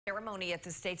Ceremony at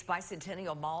the state's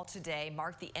Bicentennial Mall today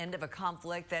marked the end of a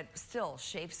conflict that still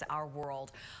shapes our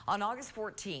world. On August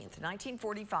 14th,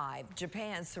 1945,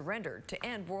 Japan surrendered to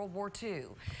end World War II.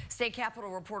 State Capitol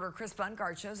reporter Chris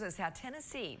Bungard shows us how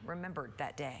Tennessee remembered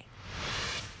that day.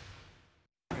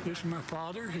 This is my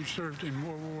father. He served in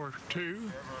World War II.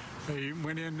 He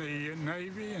went in the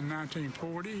Navy in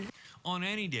 1940. On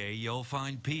any day, you'll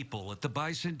find people at the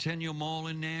Bicentennial Mall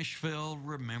in Nashville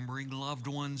remembering loved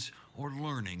ones or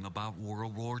learning about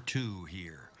World War II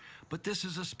here. But this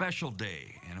is a special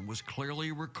day, and it was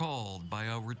clearly recalled by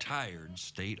a retired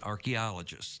state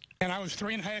archaeologist. And I was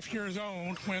 3.5 years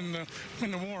old when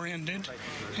the war ended,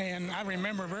 and I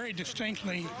remember very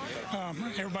distinctly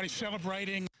everybody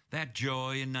celebrating. That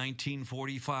joy in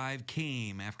 1945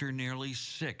 came after nearly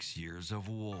 6 years of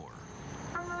war.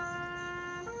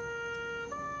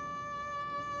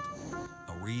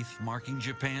 A wreath marking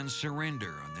Japan's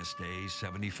surrender on this day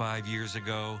 75 years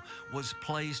ago was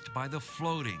placed by the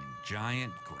floating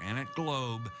giant granite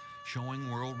globe showing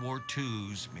World War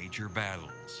II's major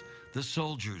battles. The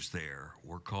soldiers there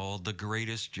were called the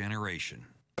Greatest Generation.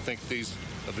 I think these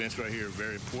events right here are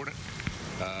very important.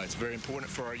 It's very important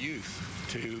for our youth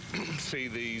to see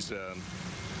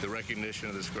the recognition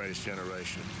of this greatest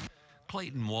generation.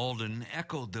 Clayton Walden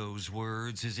echoed those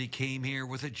words as he came here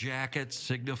with a jacket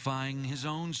signifying his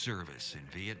own service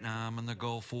in Vietnam and the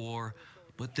Gulf War,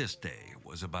 but this day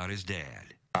was about his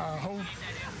dad. I hope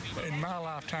in my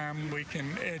lifetime we can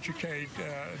educate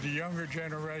the younger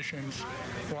generations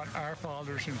what our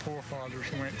fathers and forefathers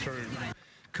went through.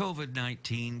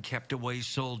 COVID-19 kept away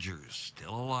soldiers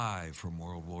still alive from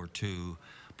World War II,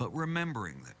 but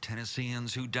remembering the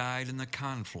Tennesseans who died in the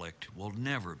conflict will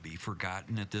never be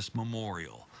forgotten at this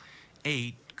memorial.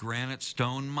 8 granite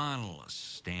stone monoliths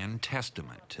stand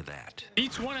testament to that.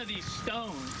 Each one of these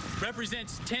stones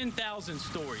represents 10,000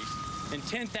 stories and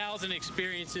 10,000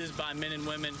 experiences by men and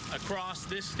women across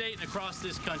this state and across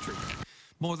this country.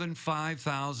 More than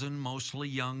 5,000 mostly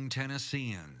young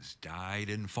Tennesseans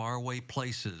died in faraway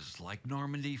places like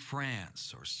Normandy,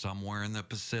 France, or somewhere in the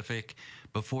Pacific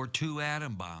before 2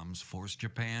 atom bombs forced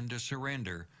Japan to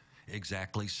surrender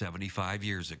exactly 75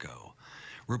 years ago.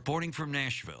 Reporting from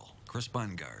Nashville, Chris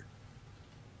Bungard.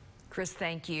 Chris,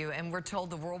 thank you. And we're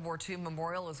told the World War II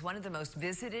Memorial is one of the most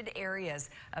visited areas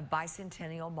of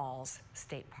Bicentennial Mall's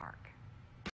State Park.